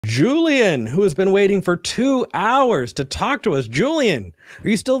Julian, who has been waiting for 2 hours to talk to us. Julian, are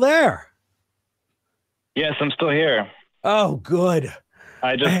you still there? Yes, I'm still here. Oh, good.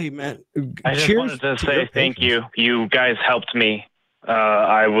 Hey, man. I just wanted to say thank you. You guys helped me.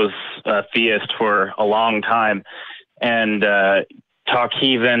 I was a theist for a long time, and Talk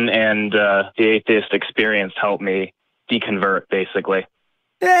Heathen and the Atheist Experience helped me deconvert, basically.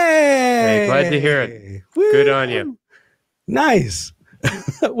 Hey, glad to hear it. Woo! Good on you. Nice.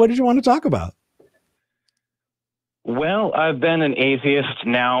 What did you want to talk about? Well, I've been an atheist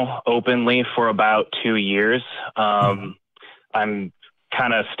now openly for about 2 years. I'm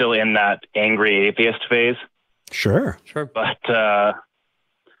kind of still in that angry atheist phase. Sure. But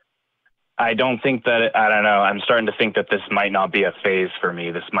I don't think that, I don't know, I'm starting to think that this might not be a phase for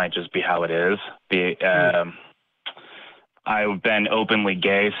me. This might just be how it is. I've been openly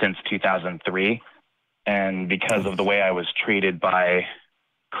gay since 2003. And because of the way I was treated by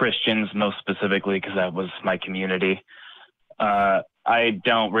Christians, most specifically, because that was my community, I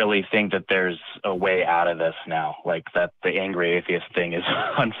don't really think that there's a way out of this now. Like, that the angry atheist thing is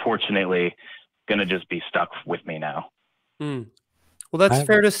unfortunately going to just be stuck with me now. Well, that's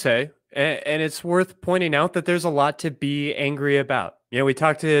fair to say. And it's worth pointing out that there's a lot to be angry about. You know, we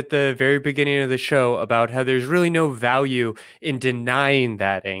talked at the very beginning of the show about how there's really no value in denying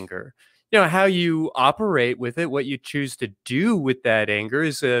that anger. You know, how you operate with it, what you choose to do with that anger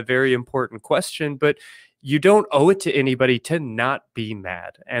is a very important question, but you don't owe it to anybody to not be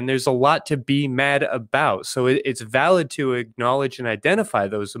mad. And there's a lot to be mad about. So it's valid to acknowledge and identify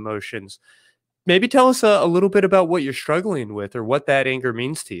those emotions. Maybe tell us a little bit about what you're struggling with or what that anger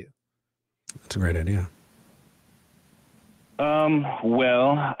means to you. That's a great idea.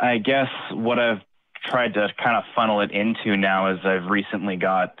 Well, I guess what I've tried to kind of funnel it into now is I've recently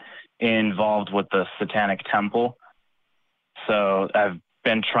got involved with the Satanic Temple. So I've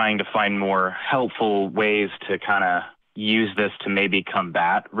been trying to find more helpful ways to kind of use this to maybe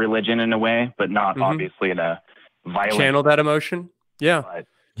combat religion in a way, but not obviously in a violent channel that emotion. Yeah. But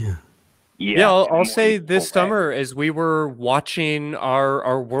Yeah, I'll say this summer, as we were watching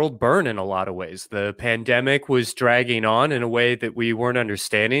our world burn in a lot of ways, the pandemic was dragging on in a way that we weren't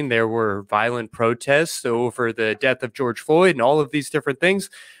understanding. There were violent protests over the death of George Floyd and all of these different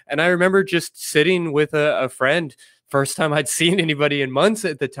things. And I remember just sitting with a friend, first time I'd seen anybody in months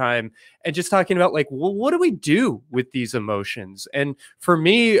at the time, and just talking about, like, well, what do we do with these emotions? And for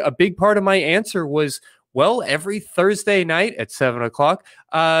me, a big part of my answer was, well, every Thursday night at 7 o'clock,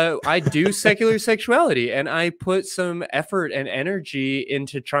 I do secular sexuality, and I put some effort and energy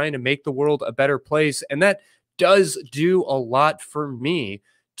into trying to make the world a better place. And that does do a lot for me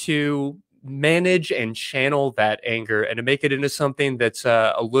to manage and channel that anger and to make it into something that's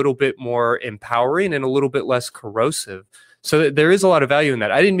a little bit more empowering and a little bit less corrosive. So there is a lot of value in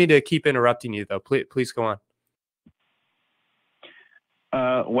that. I didn't mean to keep interrupting you, though. Please go on.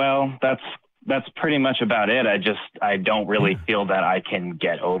 Well, that's pretty much about it. I don't really feel that I can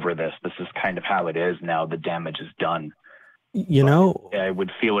get over this. This is kind of how it is now. The damage is done. You know, I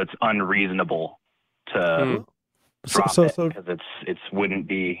would feel it's unreasonable to drop it because it wouldn't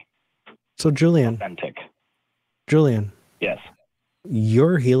be Julian, authentic. Julian. Yes.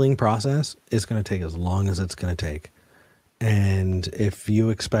 Your healing process is going to take as long as it's going to take. And if you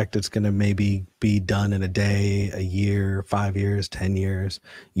expect it's going to maybe be done in a day, a year, 5 years, 10 years,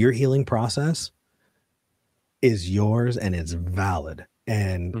 your healing process is yours and it's valid.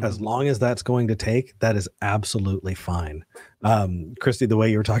 And as long as that's going to take, that is absolutely fine. Christy, the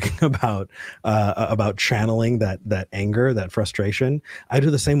way you were talking about channeling that anger, that frustration, I do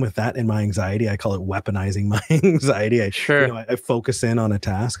the same with that in my anxiety. I call it weaponizing my anxiety. I focus in on a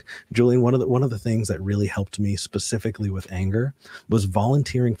task. Julian, one of the things that really helped me specifically with anger was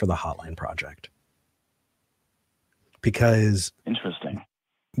volunteering for the Hotline Project. Because interesting.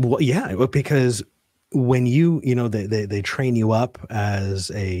 Well, yeah, because when they train you up as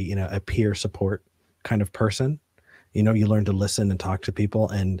a peer support kind of person, you learn to listen and talk to people,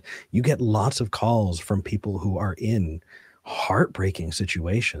 and you get lots of calls from people who are in heartbreaking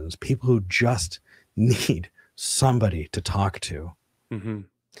situations, people who just need somebody to talk to.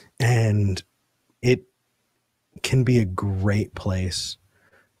 And it can be a great place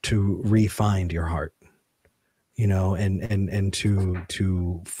to re-find your heart. And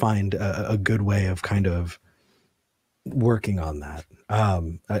to find a good way of kind of working on that.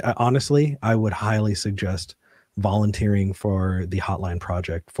 Honestly, I would highly suggest volunteering for the Hotline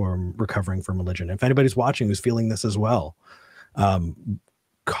Project for recovering from religion. If anybody's watching who's feeling this as well,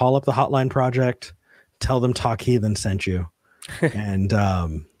 call up the Hotline Project, tell them Talk Heathen sent you, and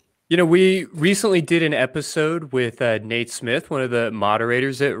You know, we recently did an episode with Nate Smith, one of the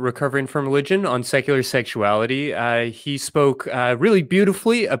moderators at Recovering from Religion, on secular sexuality. He spoke really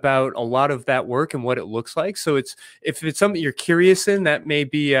beautifully about a lot of that work and what it looks like. So if it's something you're curious in, that may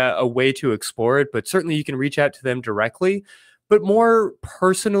be a way to explore it, but certainly you can reach out to them directly. But more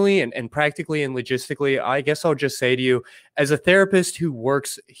personally and practically and logistically, I guess I'll just say to you, as a therapist who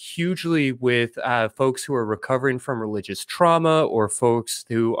works hugely with folks who are recovering from religious trauma, or folks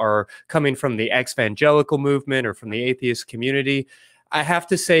who are coming from the ex-evangelical movement or from the atheist community, I have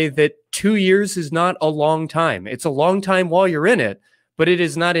to say that 2 years is not a long time. It's a long time while you're in it, but it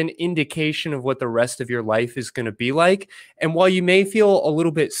is not an indication of what the rest of your life is going to be like. And while you may feel a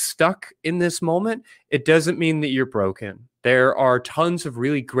little bit stuck in this moment, it doesn't mean that you're broken. There are tons of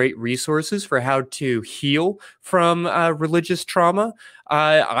really great resources for how to heal from religious trauma.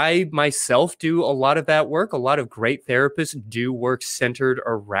 I myself do a lot of that work. A lot of great therapists do work centered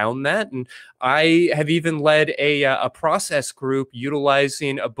around that. And I have even led a process group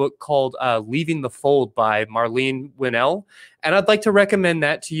utilizing a book called Leaving the Fold by Marlene Winnell. And I'd like to recommend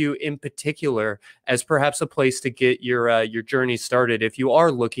that to you in particular as perhaps a place to get your journey started if you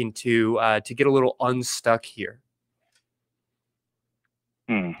are looking to get a little unstuck here.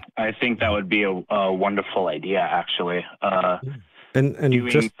 I think that would be a wonderful idea, actually. And doing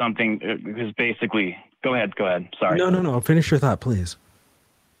just something, because basically, go ahead. Sorry. No. Finish your thought, please.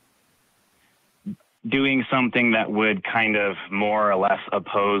 Doing something that would kind of more or less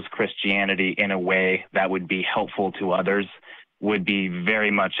oppose Christianity in a way that would be helpful to others would be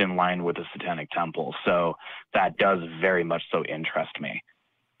very much in line with the Satanic Temple. So that does very much so interest me.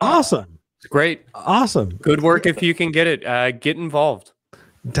 Awesome. Great. Awesome. Good work if you can get it. Get involved.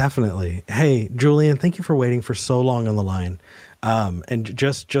 Definitely. Hey, Julian, thank you for waiting for so long on the line. And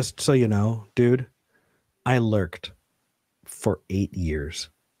just so you know, dude, I lurked for 8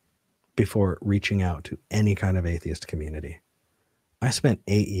 years before reaching out to any kind of atheist community. I spent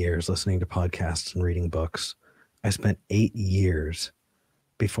 8 years listening to podcasts and reading books. I spent 8 years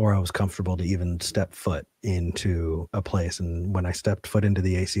before I was comfortable to even step foot into a place. And when I stepped foot into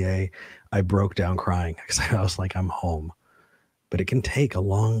the ACA, I broke down crying because I was like, I'm home. But it can take a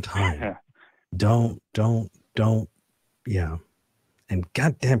long time. Don't. Yeah. And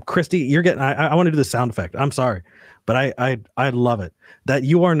goddamn, Christy, you're getting, I want to do the sound effect. I'm sorry, but I love it that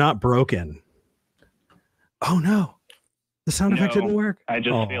you are not broken. Oh no, the sound effect didn't work. I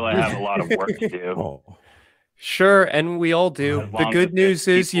just feel I have a lot of work to do. Oh. Sure, and we all do. The good news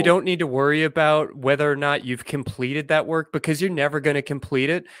is you don't need to worry about whether or not you've completed that work, because you're never going to complete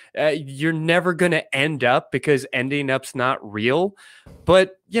it. You're never going to end up, because ending up's not real.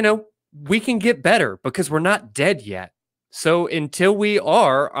 But, you know, we can get better because we're not dead yet. So until we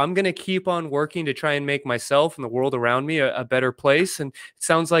are, I'm going to keep on working to try and make myself and the world around me a better place. And it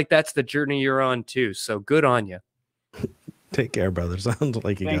sounds like that's the journey you're on too. So good on you. Take care, brother. Sounds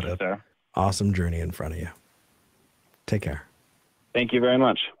like you got an awesome journey in front of you. Take care. Thank you very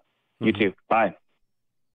much. You too. Bye.